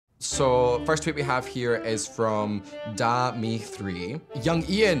So first tweet we have here is from Da Me3. Young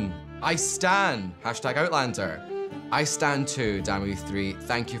Ian, I stan. Hashtag Outlander. I stan too, Da Me3.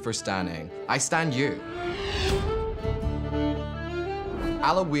 Thank you for stanning. I stan you.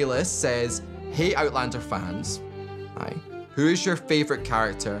 Ala Wheelis says, hey Outlander fans. Hi. Who is your favorite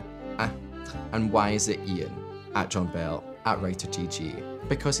character? And why is it Ian? At John Bell, at Writer GG.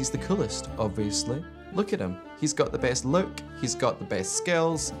 Because he's the coolest, obviously. Look at him. He's got the best look, he's got the best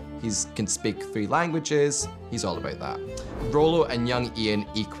skills, he can speak 3 languages, he's all about that. Rollo and young Ian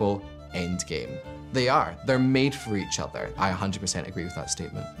equal endgame. They are. They're made for each other. I 100% agree with that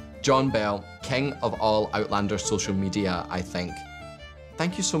statement. John Bell, king of all Outlander social media, I think.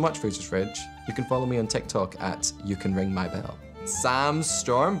 Thank you so much, Fraser's Ridge. You can follow me on TikTok at YouCanRingMyBell. Sam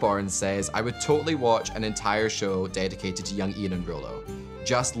Stormborn says, I would totally watch an entire show dedicated to young Ian and Rollo.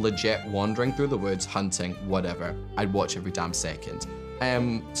 Just legit wandering through the woods, hunting, whatever. I'd watch every damn second.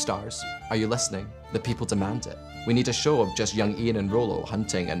 STARZ, are you listening? The people demand it. We need a show of just young Ian and Rollo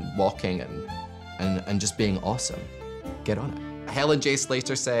hunting and walking and just being awesome. Get on it. Helen J.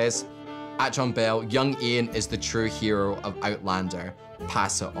 Slater says, at John Bell, young Ian is the true hero of Outlander.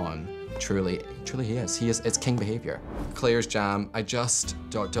 Pass it on. Truly he is. It's king behavior. Claire's Jam, I just ...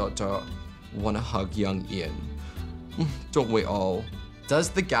 wanna hug young Ian. Don't we all? Does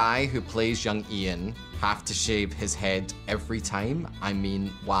the guy who plays young Ian have to shave his head every time? I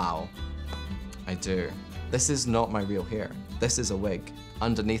mean, wow. I do. This is not my real hair. This is a wig.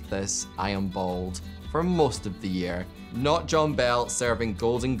 Underneath this, I am bald for most of the year. Not John Bell serving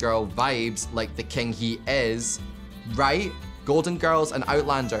Golden Girl vibes like the king he is, right? Golden Girls and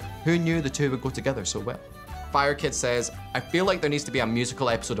Outlander, who knew the two would go together so well? Fire Kid says, I feel like there needs to be a musical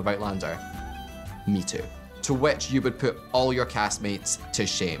episode of Outlander. Me too. To which you would put all your castmates to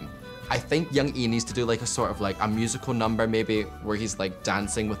shame. I think young Ian needs to do like a sort of like a musical number maybe where he's like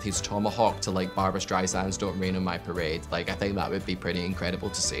dancing with his tomahawk to like Barbra Streisand's Don't Rain on My Parade. Like I think that would be pretty incredible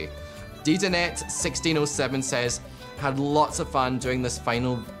to see. DDanet1607 says, had lots of fun doing this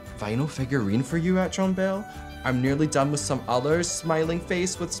vinyl figurine for you at John Bell. I'm nearly done with some others. Smiling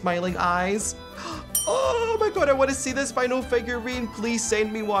face with smiling eyes. Oh my God, I want to see this vinyl figurine. Please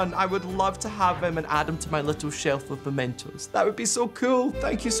send me one. I would love to have him and add him to my little shelf of mementos. That would be so cool.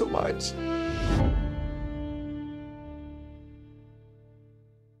 Thank you so much.